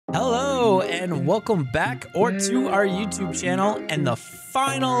Hello and welcome back or to our YouTube channel and the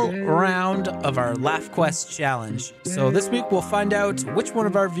final round of our LaughQuest challenge. So this week we'll find out which one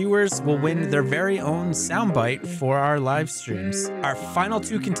of our viewers will win their very own soundbite for our live streams. Our final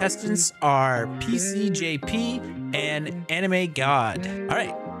two contestants are PCJP and Anime God. All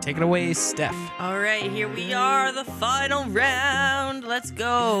right, take it away, Steph. All right, here we are, the final round. Let's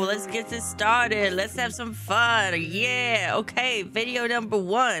go. Let's get this started. Let's have some fun. Yeah. Okay, video number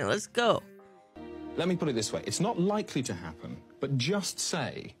one. Let's go. Let me put it this way. It's not likely to happen, but just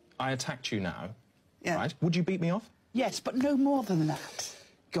say I attacked you now, right? Would you beat me off? Yes, but no more than that.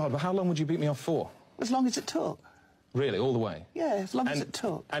 God, but how long would you beat me off for? As long as it took. Really, all the way? Yeah, as long as it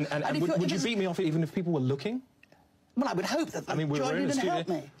took. And would you beat me off even if people were looking? Well, I would hope that they'd join in and help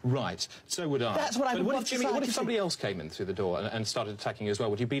me. Right, so would I. That's what I would want to say. What if somebody else came in through the door and started attacking you as well?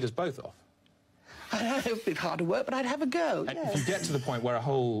 Would you beat us both off? It would be harder work, but I'd have a go, And yes. if you get to the point where a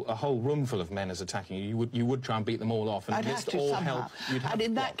whole room full of men is attacking you, you would try and beat them all off, and I'd have to all somehow. help. You'd have, and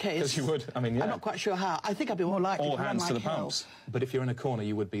in that case, because you would. I mean, yeah. I'm not quite sure how. I think I'd be more likely all to run hands to the like hell. pumps. But if you're in a corner,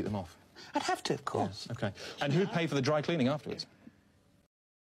 you would beat them off. I'd have to, of course. Yes, okay. And who'd pay for the dry cleaning afterwards?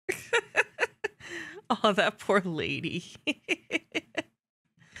 Oh, that poor lady.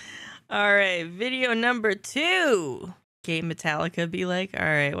 All right, video number two. Gay Metallica be like, all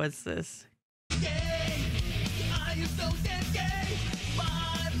right, what's this?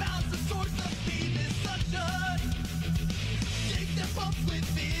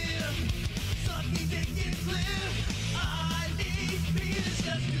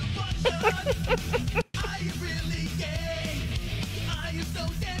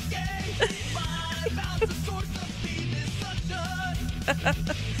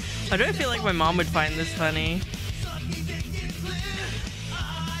 Why do I feel like my mom would find this funny?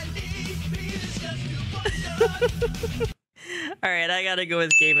 All right, I gotta go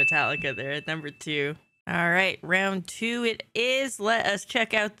with Gay Metallica there at number two. All right, round two it is. Let us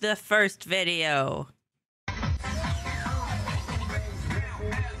check out the first video.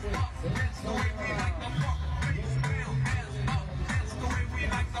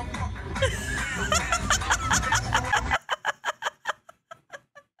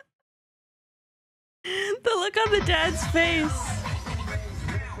 The look on the dad's face.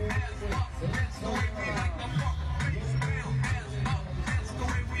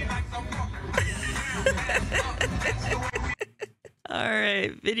 All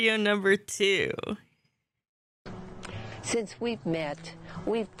right, video number two. Since we've met,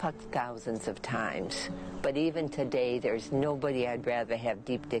 we've fucked thousands of times. But even today, there's nobody I'd rather have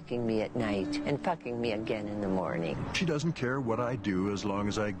deep dicking me at night and fucking me again in the morning. She doesn't care what I do as long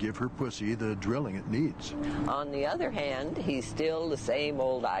as I give her pussy the drilling it needs. On the other hand, he's still the same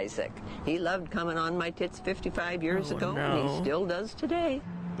old Isaac. He loved coming on my tits 55 years ago, and he still does today.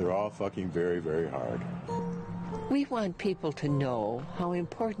 They're all fucking very, very hard. We want people to know how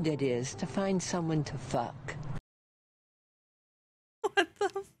important it is to find someone to fuck. What the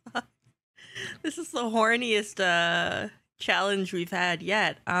fuck? This is the horniest challenge we've had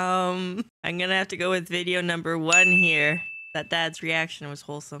yet. I'm gonna have to go with video number one here. That dad's reaction was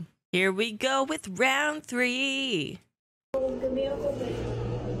wholesome. Here we go with round three. Give me a cookie.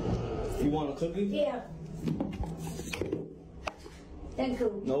 You want a cookie? Yeah. Thank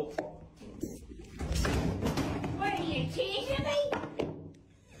you. Nope. What are you teasing me?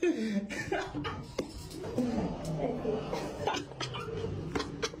 Thank you.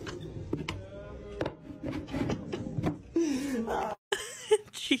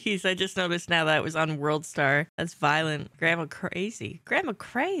 Jeez, I just noticed now that it was on World Star. That's violent. Grandma crazy. Grandma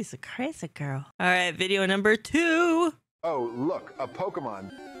crazy. Crazy girl. All right, video number two. Oh, look, a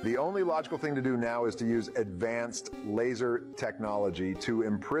Pokemon. The only logical thing to do now is to use advanced laser technology to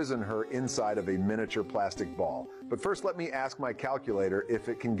imprison her inside of a miniature plastic ball. But first, let me ask my calculator if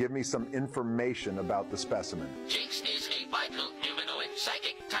it can give me some information about the specimen. Jinx is a vital humanoid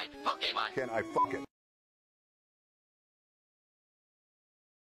psychic type Pokemon. Can I fuck it?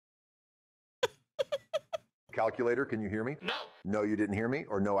 Calculator, can you hear me? No. No, you didn't hear me?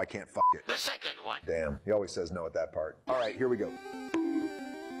 Or no, I can't fuck it? The second one. Damn, he always says no at that part. All right, here we go.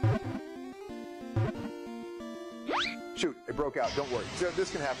 Shoot, it broke out, don't worry. So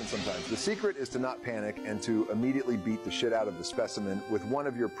this can happen sometimes. The secret is to not panic and to immediately beat the shit out of the specimen with one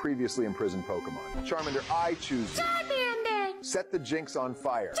of your previously imprisoned Pokemon. Charmander, I choose you. Charmander! Set the Jinx on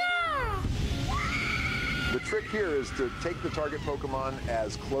fire. Ah! The trick here is to take the target Pokemon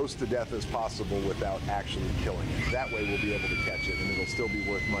as close to death as possible without actually killing it. That way we'll be able to catch it, and it'll still be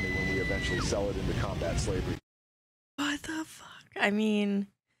worth money when we eventually sell it into combat slavery. What the fuck? I mean,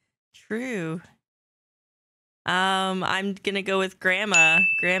 true. I'm gonna go with Grandma.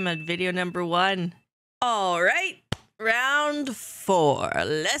 Grandma, video number 1. All right, round 4.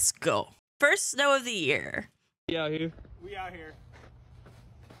 Let's go. First snow of the year. We out here. We out here.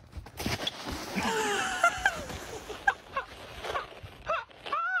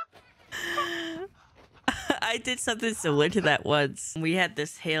 I did something similar to that once. We had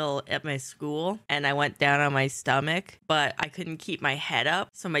this hill at my school and I went down on my stomach, but I couldn't keep my head up.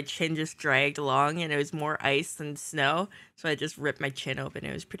 So my chin just dragged along and it was more ice than snow. So I just ripped my chin open.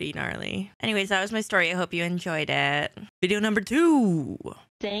 It was pretty gnarly. Anyways, that was my story. I hope you enjoyed it. Video number 2.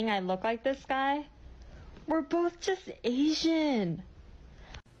 Saying I look like this guy? We're both just Asian.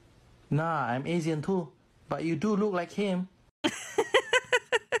 Nah, I'm Asian too. But you do look like him.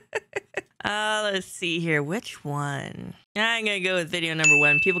 Let's see here. Which one? I'm gonna go with video number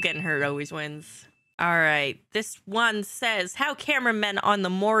 1. People getting hurt always wins. All right. This one says, how cameramen on the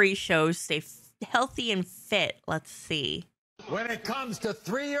Maury show stay healthy and fit. Let's see. When it comes to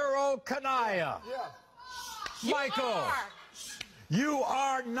 3-year-old Kanaya, Michael, you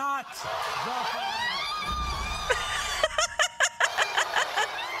are not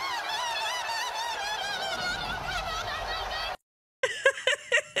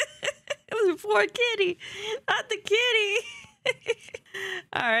the Poor kitty, not the kitty.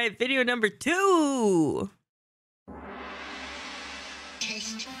 All right, video number 2.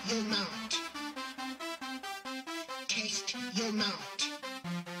 Taste your mouth. Taste your mouth.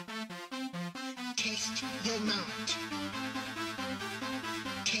 Taste your mouth.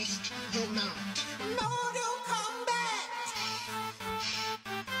 Taste your mouth. Mortal Kombat.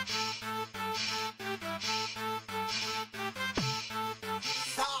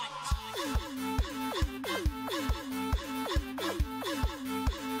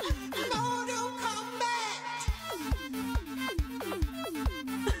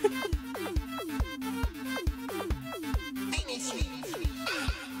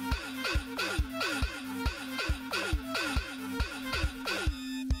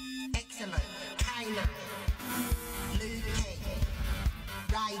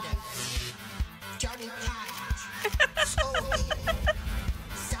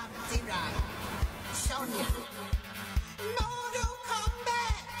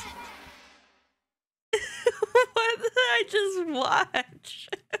 Watch.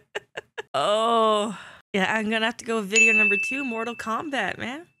 Oh, yeah, I'm gonna have to go with video number 2, Mortal Kombat,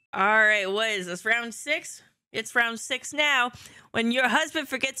 man. All right, what is this, round 6? It's round 6 now. When your husband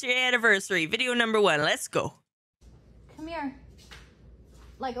forgets your anniversary, video number 1. Let's go. Come here.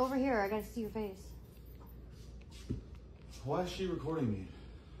 Like over here, I gotta see your face. Why is she recording me?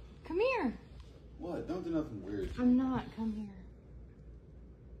 Come here. What? Don't do nothing weird. I'm not. Come here.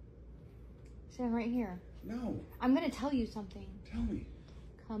 Stand right here. No. I'm gonna tell you something. Tell me.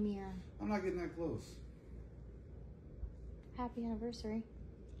 Come here. I'm not getting that close. Happy anniversary.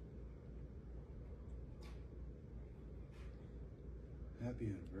 Happy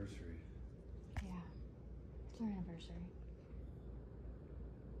anniversary. Yeah. It's our anniversary.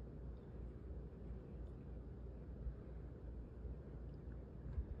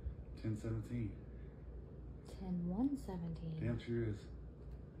 $10.17. 10/1/17. Damn sure is.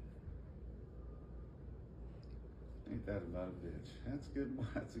 Ain't that about a bitch? That's good.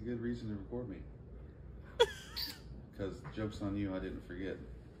 That's a good reason to record me. Because joke's on you, I didn't forget.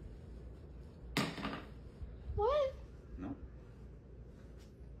 What? No.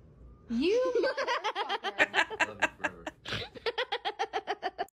 You Love you forever.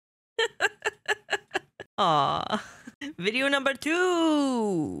 Aw. Video number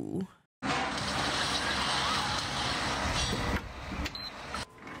 2.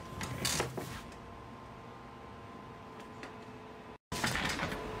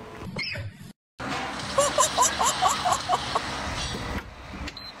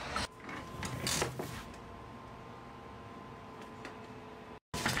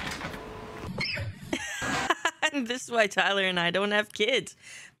 This is why Tyler and I don't have kids.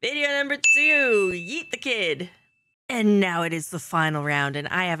 Video number 2, yeet the kid. And now it is the final round, and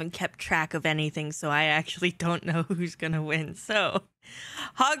I haven't kept track of anything, so I actually don't know who's gonna win. So,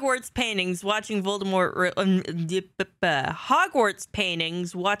 Hogwarts paintings watching Voldemort. Hogwarts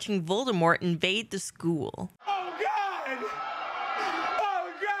paintings watching Voldemort invade the school. Oh God!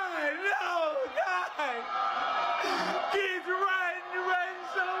 Oh God! No, God! Kids, run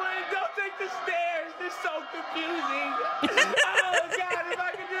somewhere! Don't take the stairs. They're so confusing. Oh God! If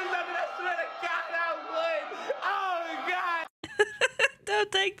I could do something, I swear to God, I would. Oh God!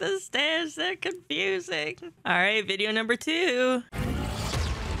 Don't take the stairs. They're confusing. All right, video number 2.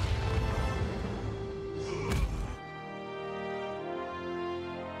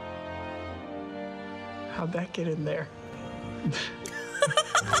 How'd that get in there?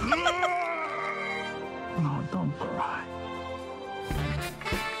 No, don't cry.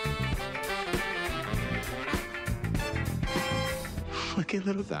 Look at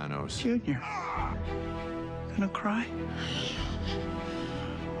little Thanos Jr. Gonna cry?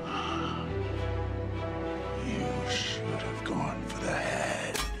 You should have gone for the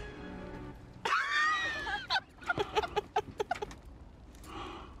head.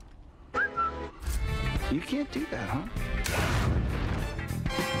 You can't do that, huh?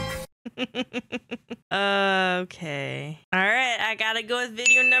 Okay. All right, I gotta go with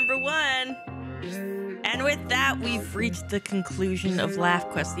video number 1. And with that, we've reached the conclusion of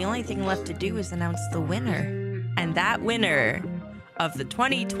LaughQuest. The only thing left to do is announce the winner. And that winner of the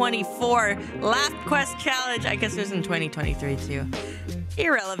 2024 LaughQuest Challenge, I guess there's in 2023 too.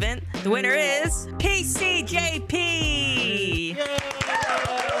 Irrelevant. The winner is PCJP.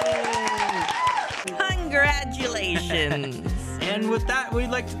 Congratulations. And with that, we'd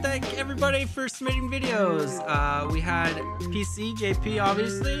like to thank everybody for submitting videos. We had PC, JP,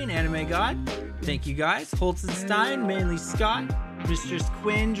 obviously, and Anime God. Thank you guys. Holzenstein, mainly Scott, Mistress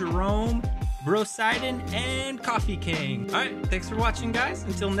Quinn, Jerome, Brosidon, and Coffee King. All right, thanks for watching, guys.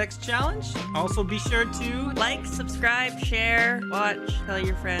 Until next challenge. Also, be sure to like, subscribe, share, watch, tell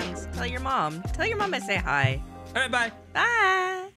your friends, tell your mom. Tell your mom I say hi. All right, bye. Bye.